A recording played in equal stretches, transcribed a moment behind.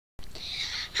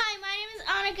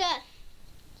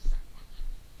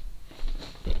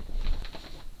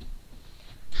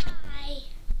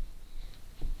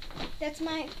That's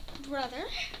my brother.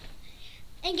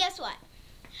 And guess what?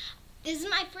 This is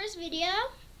my first video.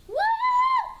 Woo!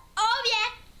 Oh yeah!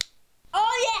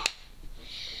 Oh yeah!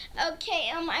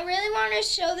 Okay, I really want to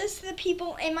show this to the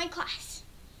people in my class.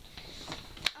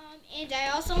 And I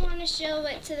also want to show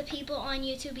it to the people on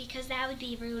YouTube because that would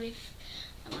be rude if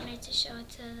I wanted to show it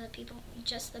to the people,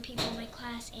 just the people in my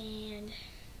class. And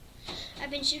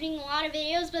I've been shooting a lot of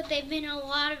videos, but they've been a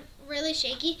lot of really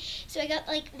shaky. So I got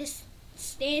like this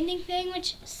standing thing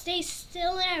which stays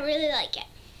still, and I really like it.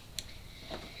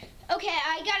 Okay,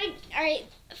 I got it. All right,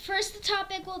 first the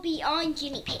topic will be on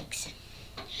guinea pigs,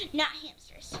 not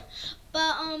hamsters.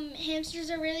 But hamsters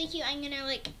are really cute. I'm gonna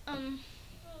like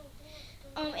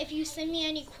if you send me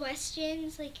any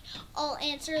questions, like I'll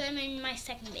answer them in my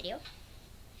second video.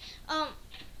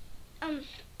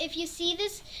 If you see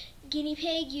this guinea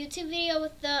pig YouTube video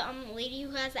with the lady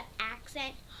who has the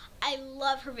accent, I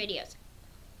love her videos.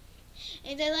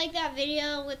 And I like that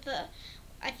video with the,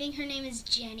 I think her name is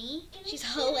Jenny. She's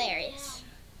hilarious.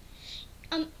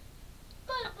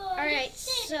 Alright,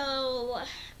 so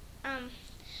I'm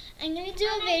gonna do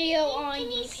a video on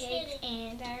guinea pigs,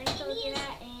 and I already told you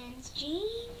that, and it's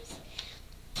James.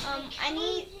 I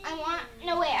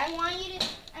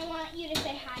want you to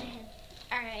say hi to him.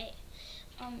 Alright.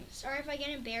 Sorry if I get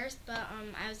embarrassed, but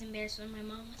I was embarrassed when my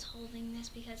mom was holding this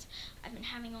because I've been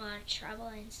having a lot of trouble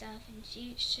and stuff, and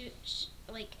she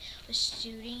was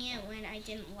shooting it when I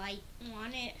didn't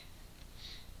want it.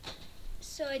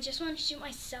 So I just want to shoot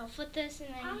myself with this, and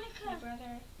then my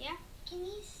brother. Yeah. Can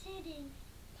you sit in?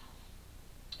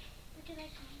 Because I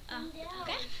can't down.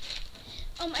 Okay.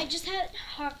 I just had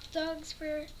hot dogs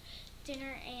for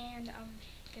dinner, and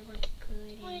they were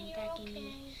good, and that gave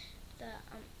me the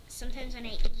sometimes when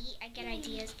I eat, I get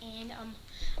ideas, and I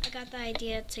got the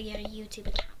idea to get a YouTube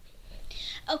account.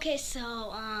 Okay,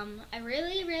 so I'm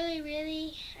really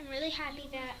happy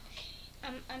that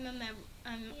I'm a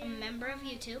member of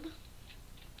YouTube,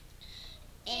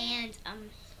 and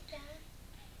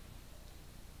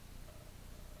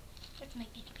that's my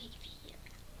guinea pig here.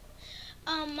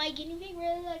 My guinea pig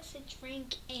really likes to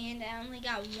drink, and I only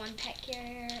got one pet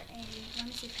carrier, and let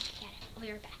me see if I can get it. I'll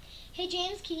be right back. Hey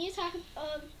James, can you talk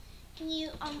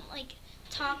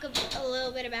talk a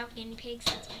little bit about guinea pigs?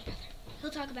 That's my brother.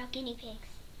 He'll talk about guinea pigs.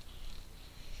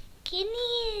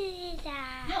 Guinea is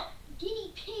No,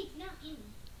 guinea pig, not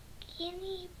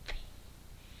guinea.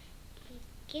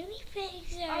 Guinea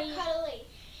pigs are cuddly.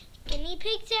 Guinea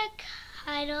pigs are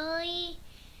cuddly,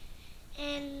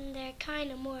 and they're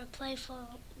kind of more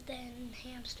playful than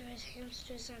hamsters.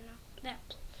 Hamsters are not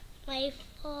that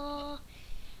playful.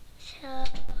 So.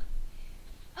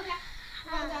 Okay.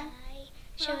 Well done.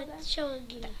 Show a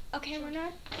guinea. Okay, I'm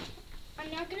not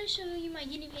gonna show you my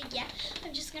guinea pig yet.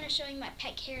 I'm just gonna show you my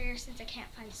pet carrier since I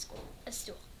can't find a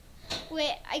stool.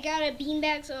 Wait, I got a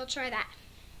beanbag, so I'll try that.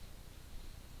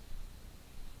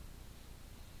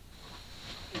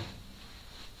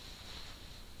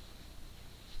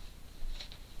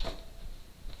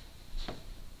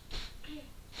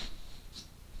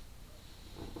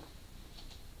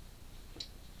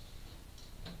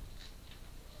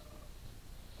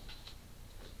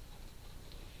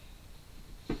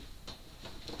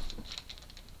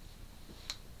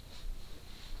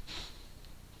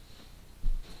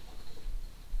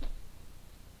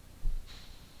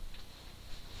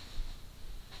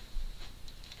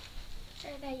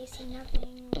 Sorry that you see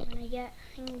nothing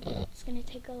it's gonna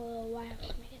take a little while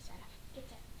for me to get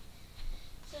that.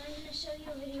 So I'm gonna show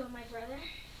you a video of my brother.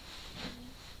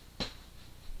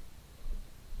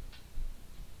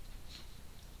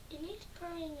 And he's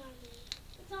purring on me.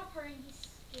 It's not purring, he's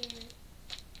scared.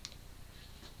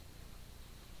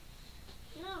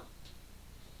 No.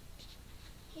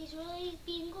 He's really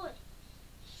being good.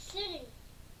 He's sitting.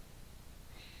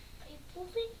 Are you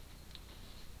pooping?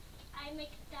 I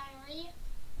make diarrhea.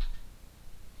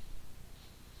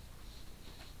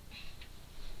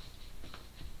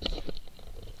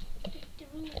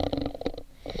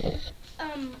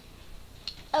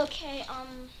 Okay,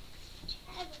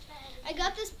 I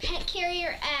got this pet carrier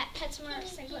at PetSmart,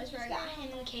 St. Louis, where I got him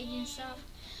in the cage and stuff.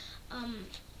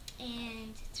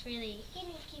 And it's really,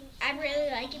 I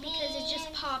really like it because it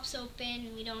just pops open,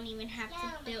 and we don't even have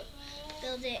to build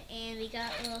it, and we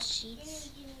got little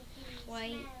sheets,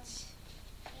 white.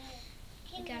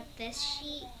 We got this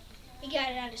sheet. We got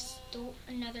it at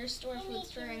another store, food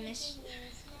store, and this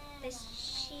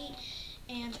sheet,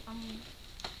 and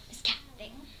this cat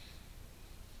thing.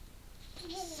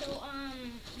 So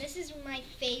this is my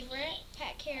favorite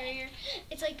pet carrier.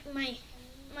 It's like my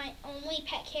only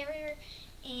pet carrier,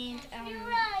 and when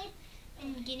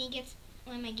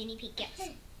my guinea pig gets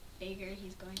bigger,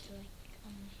 he's going to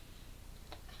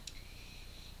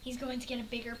he's going to get a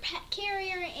bigger pet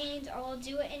carrier, and I'll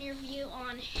do an interview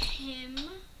on him.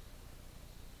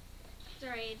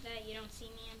 Sorry that you don't see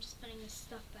me. I'm just putting this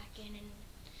stuff back in, and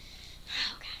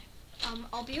okay.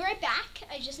 I'll be right back.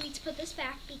 I just need to put this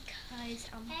back because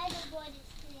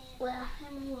well,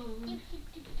 I'm alone.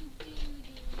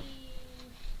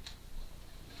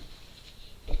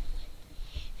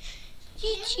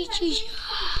 Stop it, James!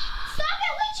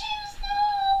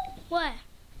 No! What?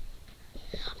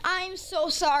 I'm so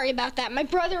sorry about that. My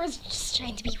brother was just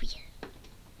trying to be weird.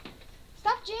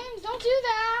 Stop, James! Don't do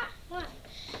that. What?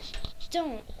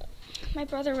 Don't. My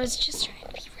brother was just trying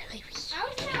to be really weird.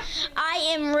 I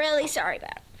am really sorry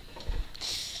about it.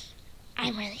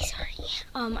 I'm really sorry.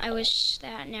 I wish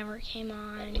that never came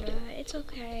on, but it's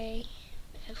okay.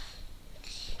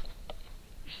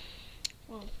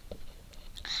 Well,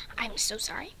 I'm so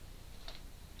sorry.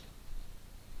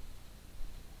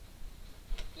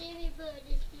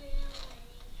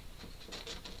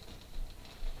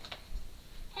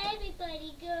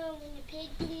 Everybody go in the pig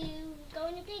glue, go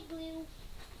in the pig glue,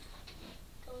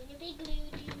 go in the pig glue,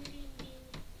 do, do, do.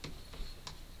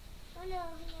 Oh no,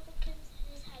 he never comes to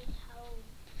his home.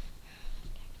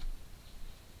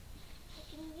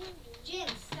 Jim,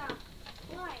 stop.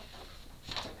 Why?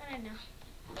 I don't know.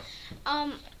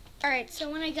 Alright, so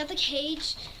when I got the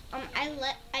cage,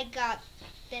 I got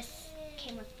this,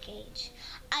 came with the cage.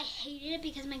 I hated it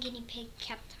because my guinea pig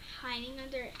kept hiding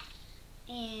under it,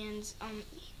 and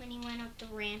when he went up the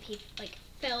ramp, he like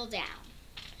fell down.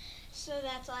 So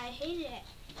that's why I hated it.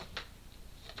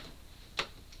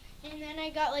 And then I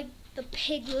got like the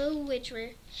pig glue,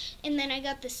 and then I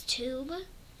got this tube,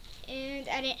 and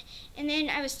then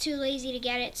I was too lazy to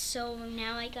get it, so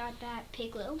now I got that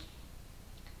pig glue.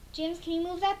 James, can you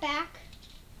move that back?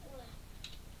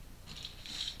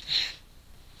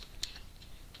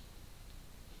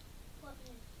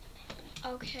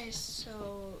 Okay,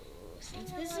 so since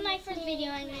this is my first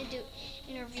video, I'm going to do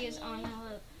interviews on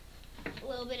a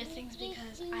little bit of things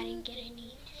because I didn't get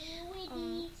any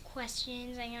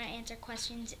questions. I'm going to answer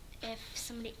questions if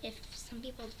some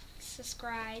people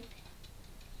subscribe.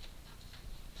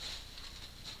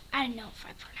 I don't know if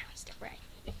I pronounced it right.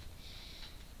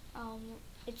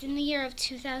 It's in the year of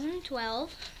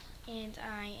 2012, and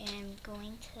I am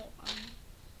going to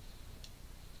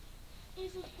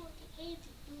if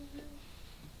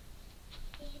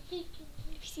you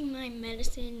see my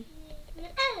medicine,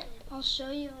 I'll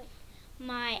show you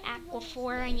my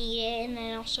Aquaphor. I need it, and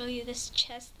then I'll show you this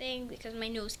chest thing because my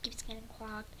nose keeps getting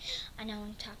clogged. I know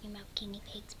I'm talking about guinea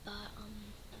pigs, but I'm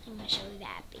gonna show you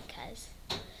that because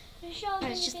I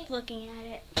was just looking at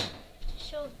it.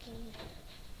 Stop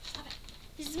it.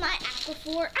 This is my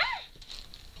Aquaphor. Ah!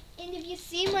 And if you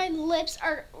see, my lips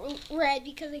are red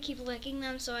because I keep licking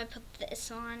them, so I put this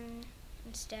on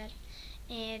instead.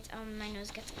 And my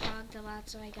nose gets clogged a lot,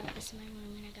 so I got this in my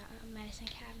room, and I got a medicine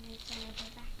cabinet, so I'm gonna put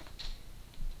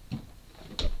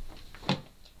it back.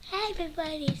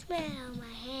 Everybody smell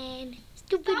my hand.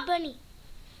 Stupid bunny.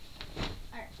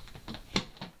 Alright.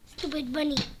 Stupid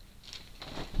bunny.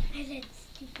 I said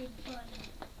stupid bunny.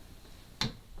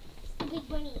 Stupid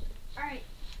bunny. Alright.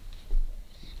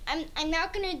 I'm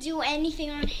not gonna do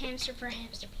anything on hamster for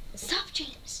hamster. Stop,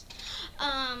 James.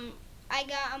 I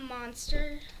got a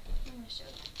monster. I'm gonna show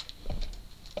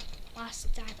you.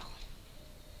 Lost eyeball.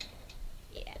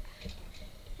 Yeah.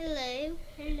 Hello.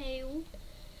 Hello.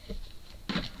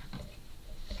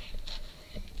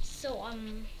 So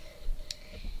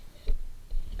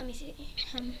let me see.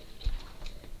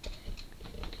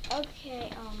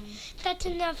 Okay. That's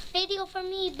enough video for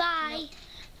me. Bye. No.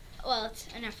 Well, it's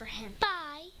enough for him.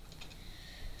 Bye.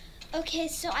 Okay,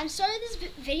 so I'm sorry this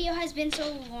video has been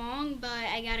so long, but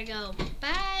I gotta go.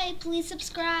 Bye. Please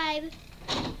subscribe. Wait,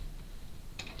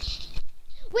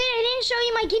 I didn't show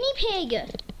you my guinea pig.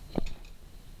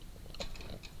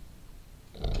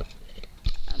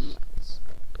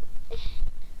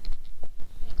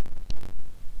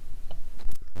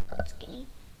 That's guinea.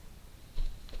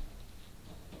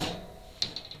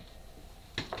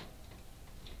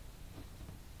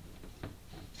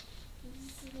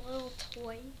 This is a little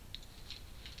toy.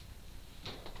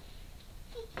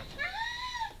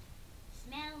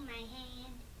 Smell my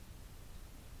hand.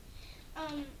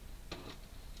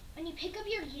 When you pick up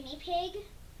your guinea pig,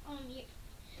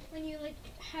 when you're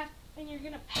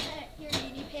gonna pet your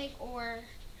guinea pig, or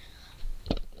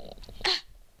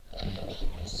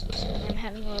I'm so sorry, I'm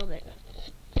having a little bit.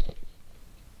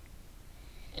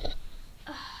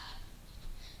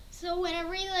 So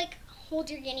whenever you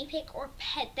hold your guinea pig or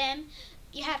pet them,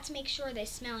 you have to make sure they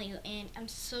smell you. And I'm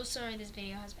so sorry this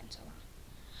video has been so long.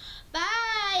 Bye.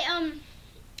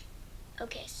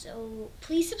 Okay, so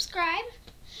please subscribe,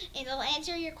 and I'll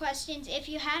answer your questions if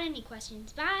you had any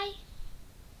questions. Bye.